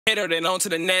Then on to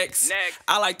the next.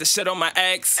 I like to shit on my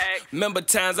ex. Remember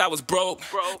times I was broke.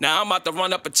 Now I'm about to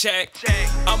run up a check.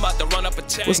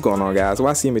 What's going on, guys?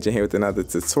 YCImaging here with another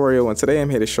tutorial, and today I'm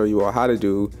here to show you all how to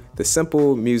do the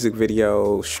simple music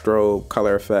video strobe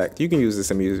color effect. You can use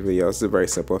this in music videos. It's a very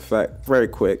simple effect, very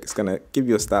quick. It's gonna give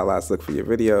you a stylized look for your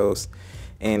videos,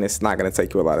 and it's not gonna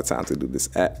take you a lot of time to do this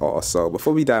at all. So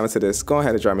before we dive into this, go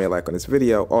ahead and drop me a like on this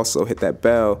video. Also hit that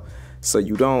bell so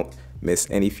you don't miss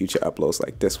any future uploads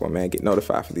like this one, man. Get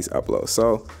notified for these uploads.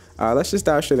 So let's just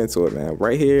dive straight into it, man.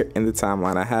 Right here in the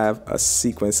timeline, I have a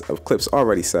sequence of clips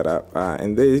already set up,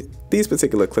 and these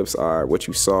particular clips are what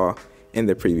you saw in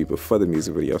the preview before the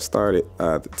music video started,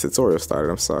 the tutorial started,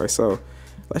 I'm sorry. So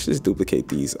let's just duplicate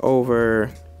these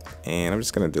over, and I'm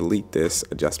just gonna delete this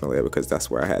adjustment layer because that's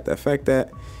where I had the effect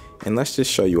at. And let's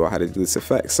just show you all how to do this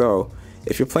effect. So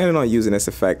if you're planning on using this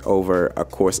effect over a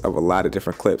course of a lot of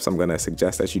different clips, I'm gonna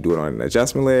suggest that you do it on an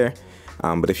adjustment layer.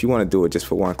 But if you wanna do it just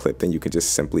for one clip, then you can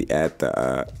just simply add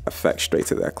the effect straight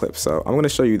to that clip. So I'm gonna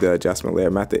show you the adjustment layer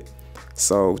method.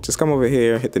 So just come over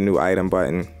here, hit the new item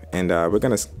button, and we're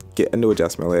gonna get a new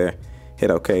adjustment layer, hit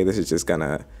OK. This is just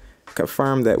gonna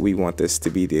confirm that we want this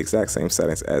to be the exact same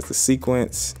settings as the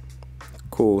sequence.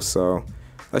 Cool, so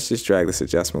let's just drag this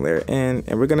adjustment layer in,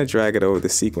 and we're gonna drag it over the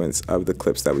sequence of the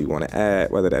clips that we wanna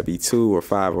add, whether that be 2 or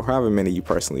 5 or however many you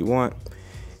personally want.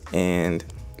 And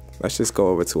let's just go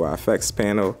over to our effects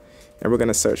panel, and we're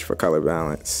gonna search for color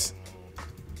balance.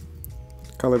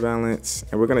 And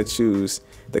we're gonna choose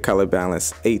the color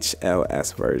balance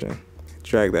HLS version.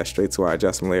 Drag that straight to our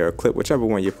adjustment layer or clip, whichever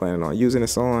one you're planning on using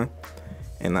this on.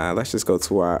 And let's just go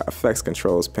to our effects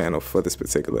controls panel for this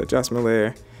particular adjustment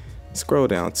layer. Scroll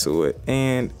down to it,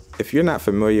 and if you're not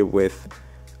familiar with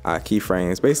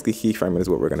keyframes, basically keyframing is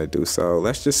what we're gonna do. So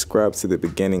let's just scrub to the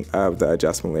beginning of the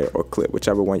adjustment layer or clip,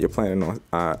 whichever one you're planning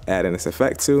on adding this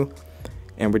effect to.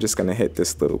 And we're just gonna hit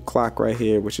this little clock right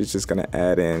here, which is just gonna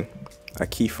add in a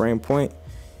keyframe point,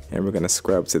 and we're gonna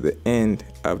scrub to the end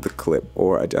of the clip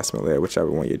or adjustment layer, whichever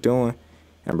one you're doing,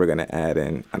 and we're gonna add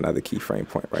in another keyframe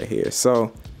point right here.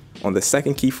 So on the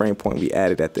second keyframe point we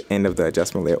added at the end of the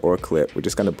adjustment layer or clip, we're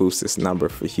just gonna boost this number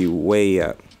for hue way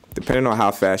up. Depending on how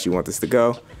fast you want this to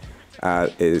go,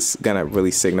 is gonna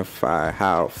really signify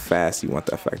how fast you want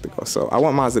the effect to go. So I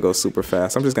want mine to go super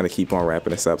fast. I'm just gonna keep on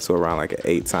ramping this up to around like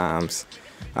 8 times,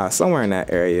 somewhere in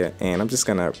that area. And I'm just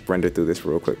gonna render through this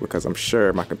real quick because I'm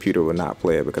sure my computer will not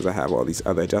play it because I have all these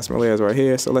other adjustment layers right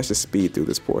here. So let's just speed through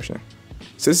this portion.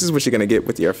 So this is what you're gonna get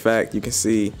with your effect. You can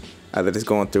see that it's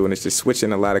going through and it's just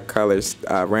switching a lot of colors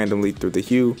randomly through the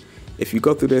hue. If you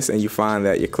go through this and you find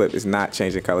that your clip is not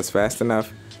changing colors fast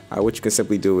enough, what you can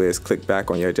simply do is click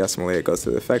back on your adjustment layer, go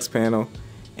to the effects panel,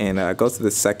 and go to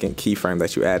the second keyframe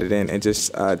that you added in, and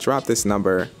just drop this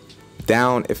number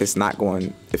down. If it's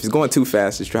going too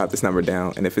fast, just drop this number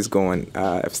down, and if it's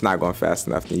not going fast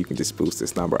enough, then you can just boost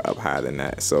this number up higher than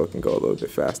that so it can go a little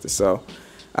bit faster. So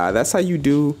that's how you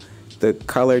do the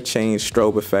color change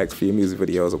strobe effect for your music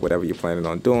videos or whatever you're planning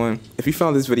on doing. If you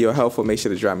found this video helpful, make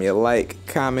sure to drop me a like,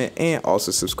 comment, and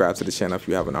also subscribe to the channel if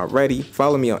you haven't already.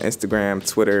 Follow me on Instagram,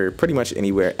 Twitter, pretty much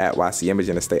anywhere at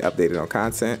YCImaging to stay updated on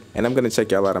content. And I'm gonna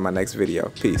check y'all out on my next video.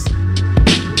 Peace.